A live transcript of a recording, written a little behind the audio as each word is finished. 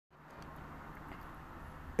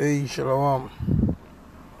Hey, Shalom.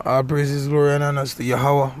 All praises, glory, and honors to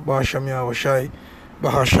Yahweh, Ba'asham Yahushai,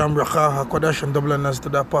 Bahasham Bracha, HaKodash, and double honors to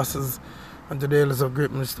the apostles, and to the elders of great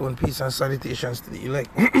millstone, peace and salutations to the elect.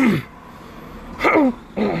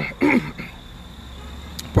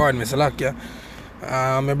 Pardon me, Salakia.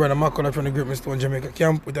 My brother Mark from the great millstone Jamaica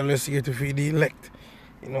camp with a lesson here to feed the elect,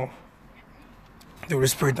 through the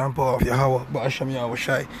spirit and power of Yahweh, Ba'asham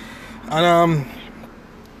Yahushai. And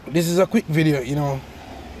this is a quick video,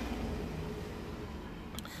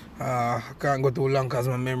 I can't go too long because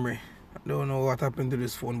my memory. I don't know what happened to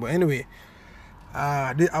this phone, but anyway,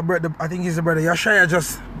 I think it's the brother Yashaya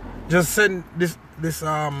just sent this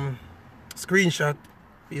screenshot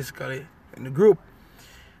basically in the group,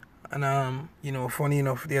 and funny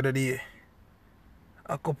enough, the other day,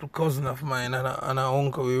 a couple cousins of mine and an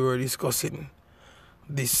uncle, we were discussing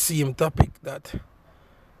this same topic, that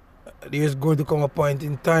there's going to come a point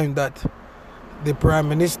in time that the Prime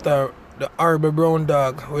Minister, the Arby Brown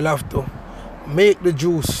Dog, will have to make the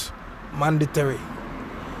juice mandatory.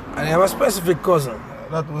 And I have a specific cousin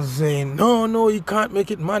that was saying, no, you can't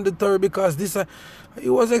make it mandatory because this. He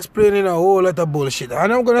was explaining a whole lot of bullshit.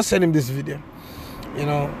 And I'm going to send him this video,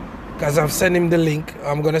 because I've sent him the link.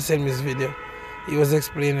 I'm going to send him this video. He was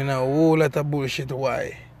explaining a whole lot of bullshit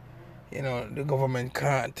why, the government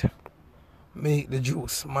can't make the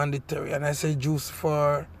juice mandatory. And I say juice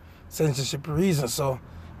for censorship reasons. So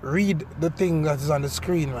read the thing that is on the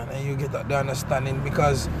screen, man, and you get the understanding,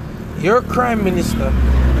 because your Prime Minister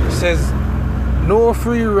says no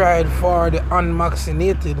free ride for the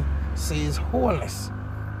unvaccinated, says wholeness,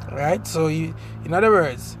 right? So in other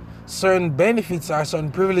words, certain benefits or certain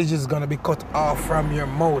privileges going to be cut off from your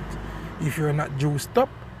mouth if you're not juiced up.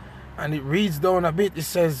 And it reads down a bit. It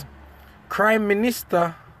says Prime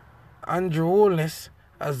Minister Andrew Holness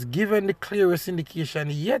has given the clearest indication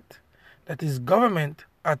yet that his government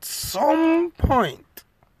at some point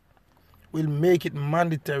will make it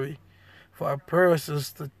mandatory for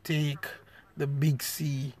persons to take the Big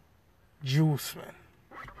C juice, man.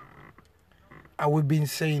 And we've been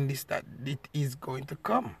saying this, that it is going to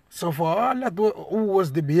come. So for all that who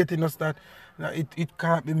was debating us that it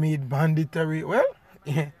can't be made mandatory, well,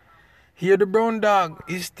 here the Brown Dog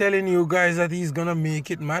is telling you guys that he's going to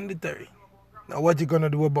make it mandatory. Now what you going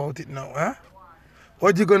to do about it now, huh?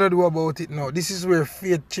 What you gonna do about it now? This is where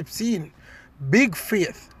faith chips in. Big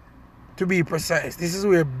faith, to be precise. This is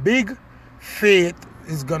where big faith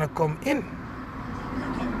is gonna come in.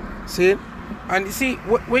 See? And you see,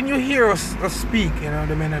 when you hear us speak,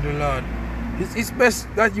 the men of the Lord, it's best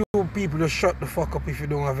that you people just shut the fuck up if you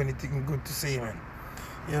don't have anything good to say, man.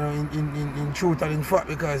 In truth and in fact,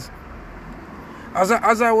 because as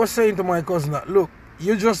I was saying to my cousin, that look,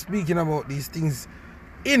 you're just speaking about these things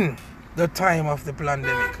in the time of the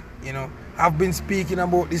pandemic. I've been speaking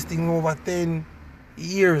about this thing over 10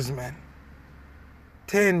 years, man.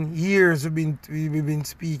 10 years we've been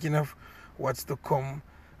speaking of what's to come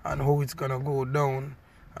and how it's gonna go down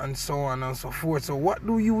and so on and so forth. So what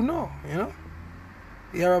do you know?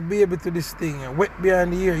 You're a baby to this thing, you're wet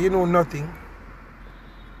behind the ear, you know nothing.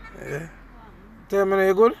 Yeah. Tell me, are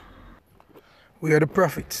you good? We are the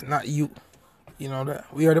prophets, not you. You know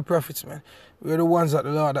that we are the prophets, man. We are the ones that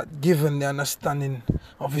the Lord had given the understanding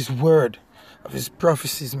of His word, of His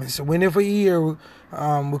prophecies, man. So whenever you hear we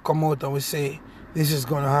come out and we say this is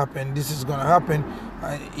gonna happen, this is gonna happen,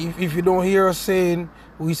 if you don't hear us saying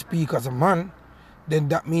we speak as a man, then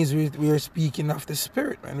that means we are speaking of the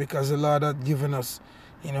Spirit, man, because the Lord had given us,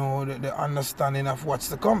 the understanding of what's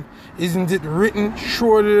to come. Isn't it written?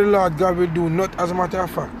 Surely the Lord God will do. Not as a matter of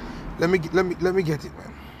fact. Let me get it,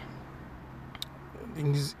 man. I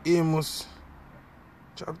think this is Amos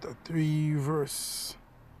chapter 3 verse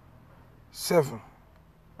 7,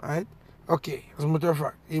 right? Okay, as a matter of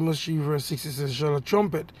fact, Amos 3 verse 6, it says, shall a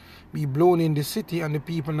trumpet be blown in the city and the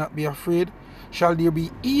people not be afraid? Shall there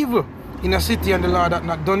be evil in a city and the Lord hath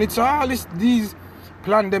not done it? So all these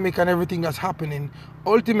pandemic and everything that's happening,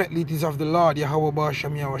 ultimately it is of the Lord, Yahweh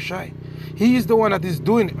Ba'asham Yahushai. He is the one that is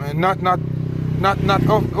doing it, man. Not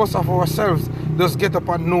of us of ourselves. Just get up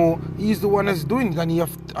and know He's the one that's doing it,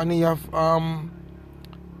 and he have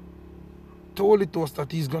told it to us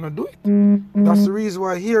that He's gonna do it. That's the reason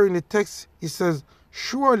why here in the text it says,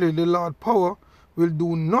 surely the Lord power will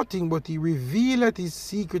do nothing but He revealeth His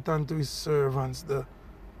secret unto His servants the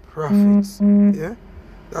prophets. Yeah,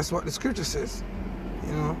 that's what the scripture says. As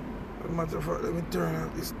a matter of fact, let me turn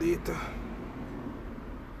out this data.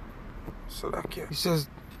 So that it says,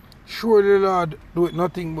 surely the Lord doeth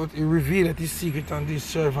nothing but He revealeth His secret unto His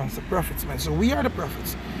servants, the prophets, man. So we are the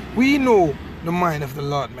prophets. We know the mind of the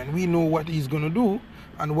Lord, man. We know what He's going to do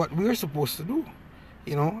and what we're supposed to do.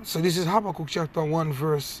 You know, so this is Habakkuk chapter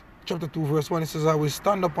 2 verse 1. It says, I will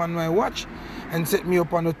stand up on my watch and set me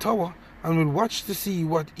up on the tower, and will watch to see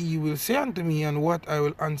what he will say unto me, and what I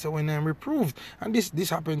will answer when I am reproved. And this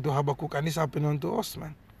happened to Habakkuk, and this happened unto us,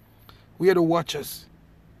 man. We are the watchers.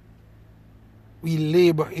 We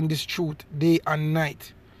labor in this truth day and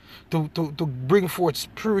night to bring forth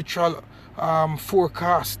spiritual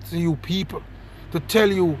forecast to you people, to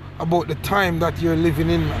tell you about the time that you're living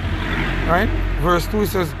in, man. Right? Verse 2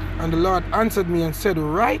 says, and the Lord answered me and said,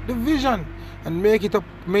 write the vision and make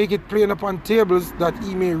it plain upon tables, that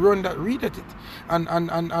he may run that readeth it. And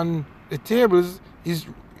the tables is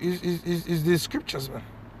the scriptures, man.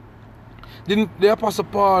 Didn't the Apostle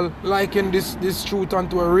Paul liken this truth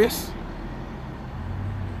unto a race?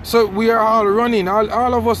 So we are all running,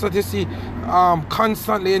 all of us that you see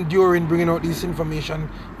constantly enduring, bringing out this information.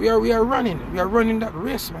 We are running that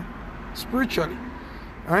race, man, spiritually.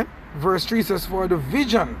 Right? Verse 3 says, for the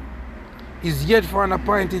vision is yet for an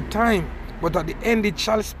appointed time, but at the end it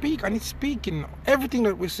shall speak. And it's speaking now. Everything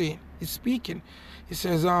that we're saying is speaking. It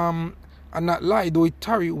says, and not lie, though it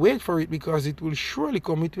tarry, wait for it, because it will surely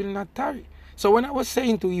come, it will not tarry. So when I was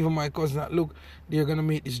saying to even my cousin that, look, they're going to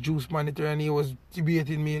make this juice mandatory, and he was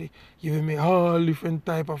debating me, giving me all different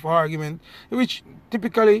type of argument, which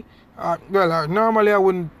typically, normally I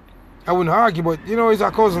wouldn't argue, but, you know, he's a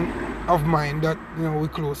cousin of mine that, you know, we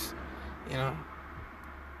close, you know.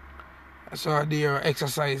 So they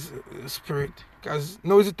exercise spirit, because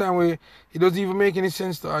now is the time where it doesn't even make any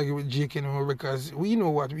sense to argue with Jake anymore, because we know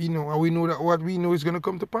what we know, and we know that what we know is going to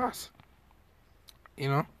come to pass, you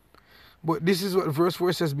know. But this is what verse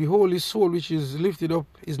 4 says, behold, his soul which is lifted up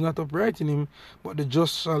is not upright in him, but the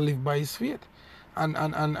just shall live by his faith.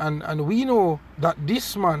 And we know that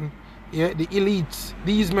this man, yeah, the elites,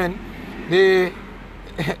 these men, they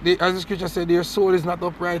as the scripture said, their soul is not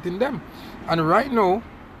upright in them. And right now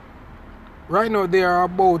they are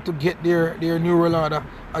about to get their new world order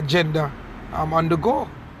agenda on the go.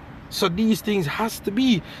 So these things has to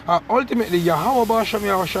be ultimately Yahweh Basham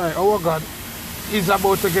Yahushai, our God, is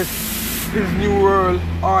about to get his new world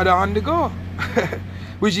order on the go.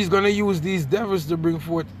 Which is going to use these devils to bring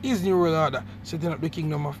forth his new world order, setting up the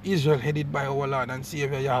kingdom of Israel, headed by our Lord and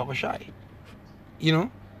Savior Yahushai. You know?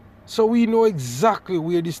 So we know exactly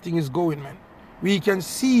where this thing is going, man. We can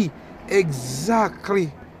see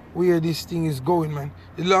exactly where this thing is going, man.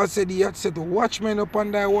 The Lord said he had set watchmen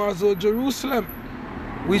upon thy walls, O Jerusalem,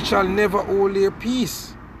 which shall never hold their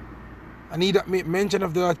peace. And he that make mention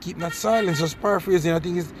of the Lord keep not silence. Just paraphrasing, I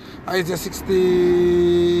think it's Isaiah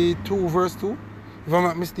 62 verse 2, if I'm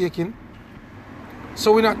not mistaken.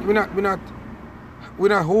 So we're not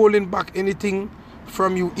holding back anything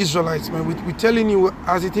from you Israelites, man. We're telling you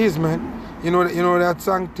as it is, man. You know that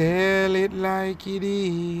song, tell it like it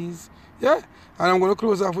is. Yeah. And I'm going to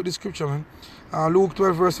close off with the scripture, man. Luke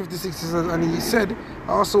 12 verse 56 says, and he said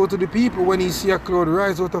also to the people, when he see a cloud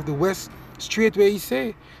rise out of the west, straightway he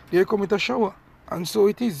say, there cometh a shower, and so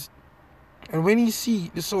it is. And when he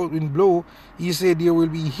see the south wind blow, he said, there will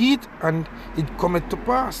be heat, and it cometh to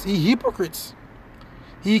pass. Ye hypocrites,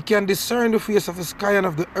 he can discern the face of the sky and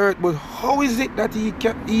of the earth, but how is it that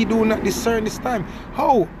he do not discern this time?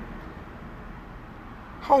 How?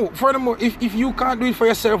 Furthermore, if you can't do it for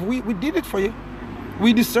yourself, we did it for you.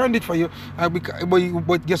 We discerned it for you.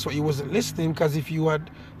 But guess what? You wasn't listening, because if you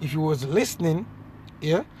was listening,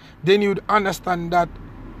 yeah, then you'd understand that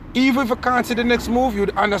even if you can't see the next move, you'd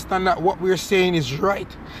understand that what we're saying is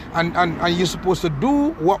right. And you're supposed to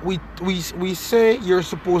do what we say you're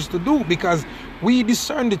supposed to do, because we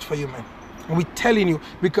discerned it for you, man. And we're telling you,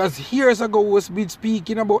 because years ago was been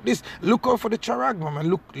speaking about this. Look out for the charagma, man.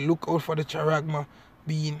 Look out for the charagma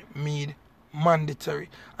being made mandatory.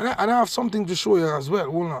 And I have something to show you as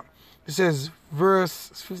well. Hold on. It says,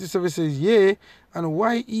 verse 57 says, yea, and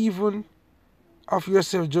why even of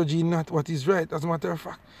yourself judge ye not what is right? As a matter of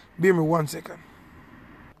fact, bear me 1 second.